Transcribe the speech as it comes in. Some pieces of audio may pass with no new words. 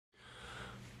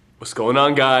What's going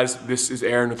on, guys? This is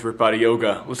Aaron with Rip Body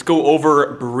Yoga. Let's go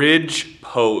over bridge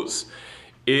pose.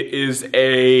 It is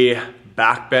a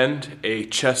back bend, a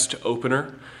chest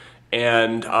opener,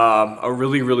 and a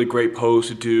really great pose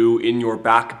to do in your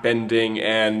back bending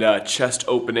and chest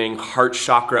opening, heart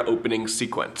chakra opening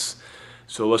sequence.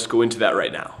 So let's go into that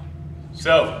right now.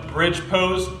 So, bridge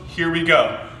pose, here we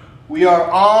go. We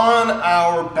are on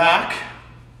our back,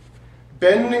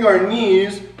 bending our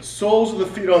knees, soles of the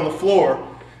feet on the floor.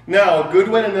 Now, a good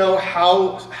way to know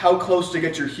how close to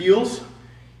get your heels,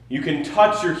 you can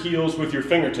touch your heels with your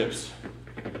fingertips.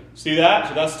 See that?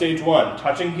 So that's stage one,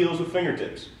 touching heels with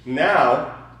fingertips.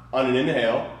 Now, on an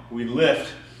inhale, we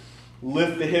lift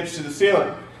the hips to the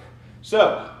ceiling.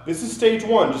 So, this is stage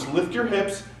one, just lift your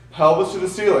hips, pelvis to the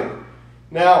ceiling.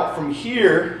 Now, from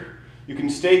here, you can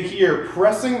stay here,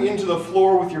 pressing into the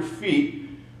floor with your feet,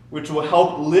 which will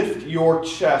help lift your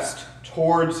chest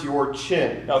towards your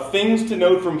chin. Now, things to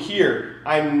note from here,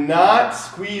 I'm not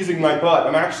squeezing my butt.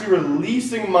 I'm actually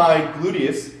releasing my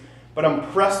gluteus, but I'm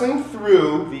pressing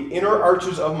through the inner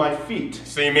arches of my feet.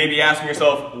 So you may be asking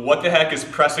yourself, what the heck is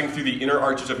pressing through the inner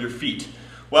arches of your feet?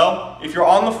 Well, if you're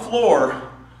on the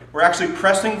floor, we're actually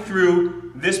pressing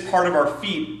through this part of our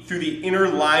feet through the inner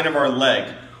line of our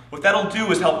leg. What that'll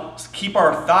do is help keep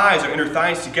our thighs, our inner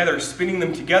thighs together, spinning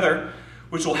them together,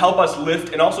 which will help us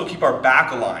lift and also keep our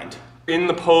back aligned. In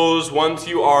the pose, once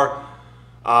you are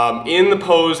in the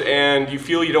pose and you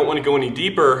feel you don't want to go any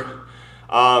deeper,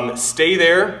 stay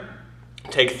there.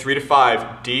 Take 3 to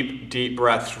 5 deep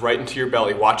breaths right into your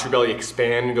belly. Watch your belly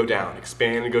expand and go down,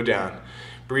 expand and go down.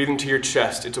 Breathe into your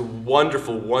chest. It's a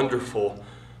wonderful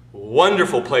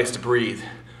place to breathe.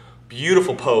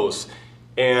 Beautiful pose.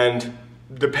 And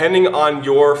depending on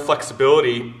your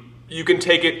flexibility, you can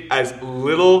take it as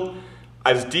little,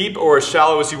 as deep or as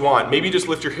shallow as you want. Maybe just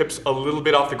lift your hips a little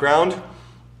bit off the ground.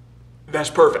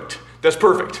 That's perfect. That's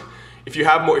perfect. If you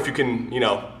have more, if you can,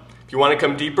 if you want to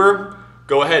come deeper,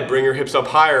 go ahead, bring your hips up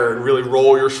higher and really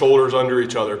roll your shoulders under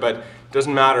each other. But it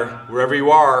doesn't matter. Wherever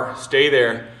you are, stay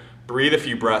there. Breathe a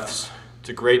few breaths. It's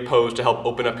a great pose to help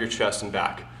open up your chest and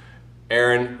back.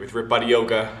 Aaron with Rip Body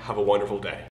Yoga. Have a wonderful day.